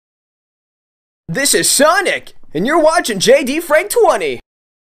This is Sonic, and you're watching JD Frank 20.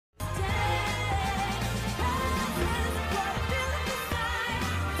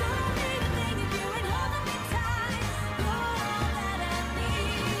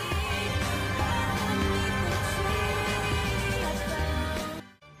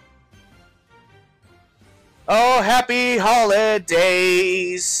 Oh, happy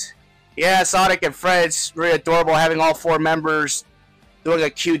holidays! Yeah, Sonic and Fred's really adorable having all four members doing a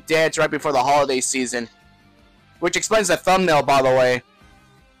cute dance right before the holiday season. Which explains the thumbnail, by the way.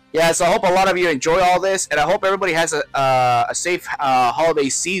 Yeah, so I hope a lot of you enjoy all this, and I hope everybody has a safe holiday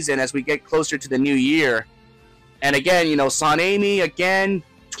season as we get closer to the new year. And again, you know, Sonamy, again,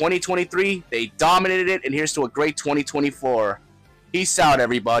 2023, they dominated it, and here's to a great 2024. Peace out,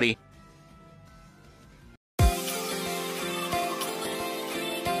 everybody.